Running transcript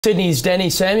Sydney's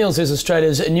Danny Samuels is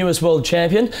Australia's newest world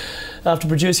champion after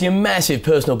producing a massive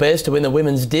personal best to win the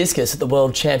women's discus at the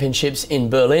World Championships in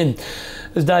Berlin.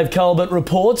 As Dave Culbert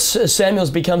reports,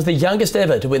 Samuels becomes the youngest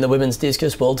ever to win the women's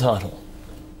discus world title.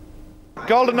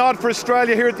 Golden night for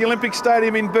Australia here at the Olympic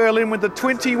Stadium in Berlin with the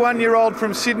 21-year-old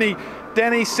from Sydney,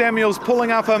 Danny Samuels,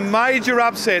 pulling up a major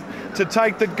upset to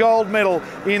take the gold medal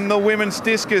in the women's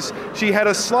discus. She had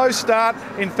a slow start.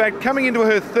 In fact, coming into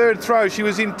her third throw, she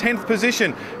was in 10th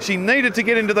position. She needed to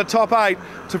get into the top 8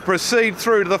 to proceed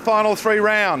through to the final 3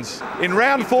 rounds. In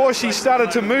round 4, she started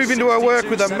to move into her work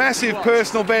with a massive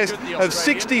personal best of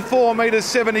 64 metres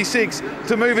 76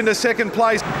 to move into second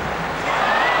place.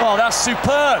 Oh, that's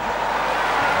superb.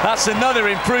 That's another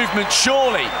improvement,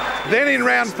 surely. Then in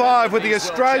round 5, with the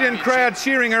Australian crowd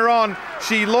cheering her on,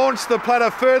 she launched the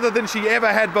platter further than she ever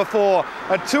had before.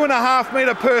 A 2.5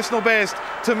 metre personal best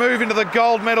to move into the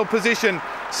gold medal position,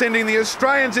 sending the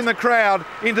Australians in the crowd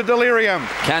into delirium.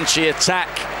 Can she attack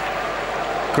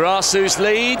Grasu's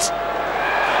lead?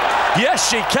 Yes,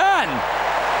 she can.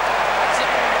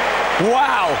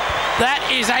 Wow, that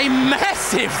is a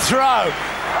massive throw.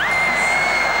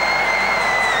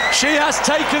 She has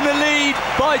taken the lead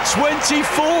by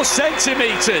 24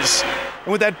 centimetres.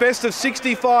 And with that best of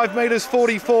 65 metres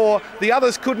 44, the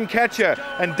others couldn't catch her,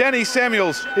 and Danny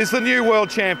Samuels is the new world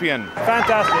champion.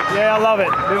 Fantastic, yeah, I love it.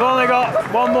 We've only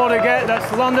got one more to get,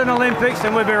 that's London Olympics,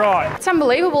 and we'll be right. It's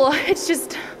unbelievable. It's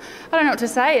just, I don't know what to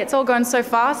say. It's all gone so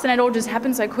fast and it all just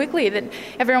happened so quickly that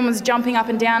everyone was jumping up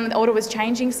and down, the order was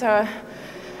changing, so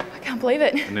I can't believe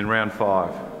it. And in round 5?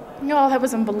 Oh, that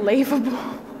was unbelievable.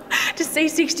 To see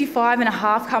 65 and a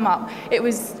half come up, it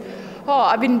was,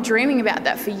 I've been dreaming about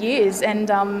that for years. And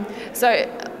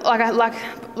so,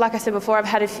 like I said before, I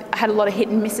had a lot of hit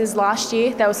and misses last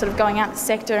year. They were sort of going out the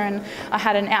sector, and I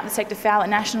had an out the sector foul at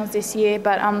Nationals this year.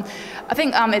 But I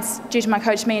think it's due to my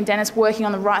coach, me and Dennis, working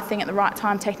on the right thing at the right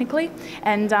time technically.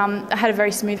 And I had a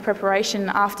very smooth preparation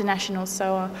after Nationals.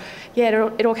 So, yeah,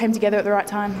 it all came together at the right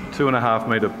time. 2.5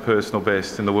 metre personal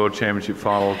best in the World Championship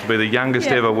final to be the youngest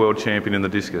ever world champion in the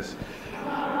discus.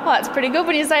 Well, that's pretty good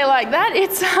when you say it like that.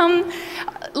 It's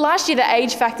last year the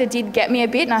age factor did get me a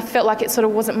bit, and I felt like it sort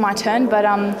of wasn't my turn. But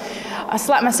I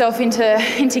slapped myself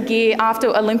into gear after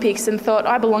Olympics and thought,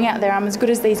 I belong out there. I'm as good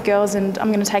as these girls, and I'm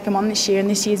going to take them on this year. And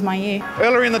this year's my year.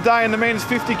 Earlier in the day in the men's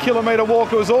 50-kilometre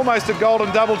walk, it was almost a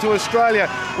golden double to Australia,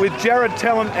 with Jared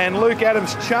Talent and Luke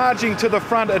Adams charging to the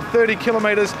front at 30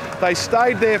 kilometres. They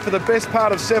stayed there for the best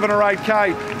part of 7 or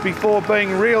 8k before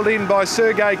being reeled in by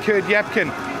Sergei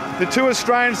Kurdyapkin. The two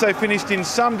Australians, they finished in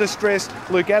some distress.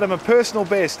 Luke Adam a personal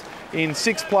best in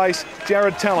 6th place,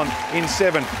 Jared Talent in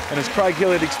 7th. And as Craig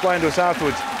Hilliard explained to us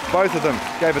afterwards, both of them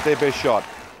gave it their best shot.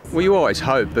 Well, you always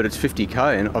hope, but it's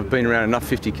 50k, and I've been around enough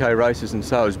 50k races, and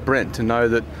so has Brent, to know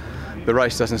that the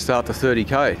race doesn't start to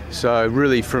 30k. So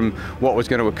really, from what was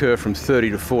going to occur from 30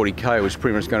 to 40k was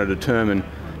pretty much going to determine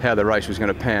how the race was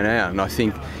going to pan out. And I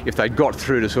think if they got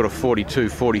through to sort of 42,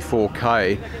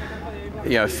 44k,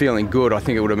 feeling good, I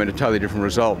think it would have been a totally different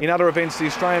result. In other events, the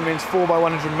Australian men's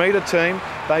 4x100 metre team,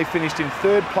 they finished in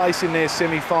 3rd place in their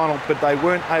semi-final, but they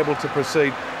weren't able to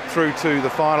proceed through to the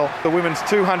final. The women's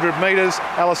 200 metres,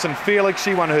 Alison Felix,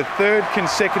 she won her 3rd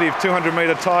consecutive 200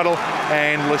 metre title,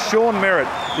 and LaShawn Merritt,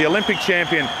 the Olympic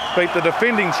champion, beat the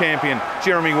defending champion,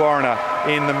 Jeremy Warriner,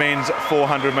 in the men's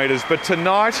 400 metres. But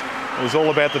tonight, it was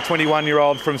all about the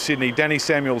 21-year-old from Sydney, Danny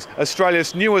Samuels,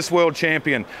 Australia's newest world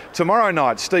champion. Tomorrow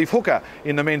night, Steve Hooker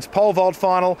in the men's pole vault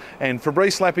final, and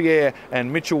Fabrice Lapierre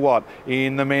and Mitchell Watt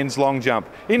in the men's long jump.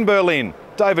 In Berlin,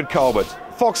 David Culbert,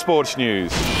 Fox Sports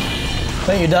News.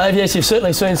 Thank you, Dave. Yes, you've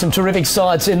certainly seen some terrific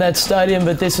sights in that stadium,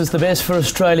 but this is the best for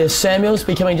Australia. Samuels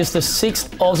becoming just the 6th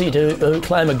Aussie to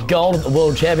claim a gold at the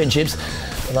World Championships.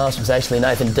 The last was actually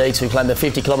Nathan Deeks, who claimed the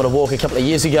 50-kilometre walk a couple of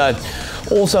years ago.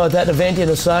 Also at that event in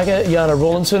Osaka, Jana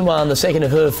Rawlinson won the second of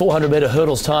her 400-metre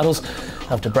hurdles titles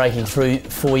after breaking through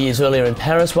 4 years earlier in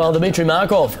Paris, while Dmitry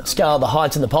Markov scaled the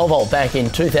heights in the pole vault back in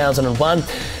 2001.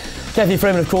 Kathy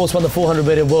Freeman, of course, won the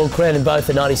 400-metre world crown in both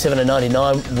the 97 and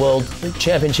 99 World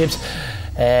Championships.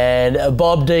 And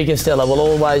Bob De Castella will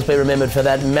always be remembered for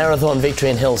that marathon victory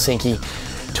in Helsinki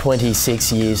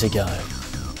 26 years ago.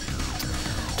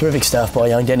 Terrific stuff by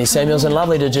young Danny Samuels, and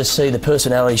lovely to just see the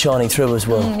personality shining through as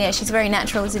well. Yeah, she's very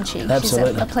natural, isn't she?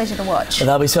 Absolutely. She's a pleasure to watch. And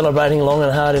they'll be celebrating long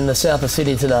and hard in the south of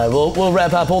Sydney today. We'll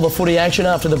wrap up all the footy action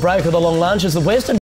after the break with a long lunch as the Western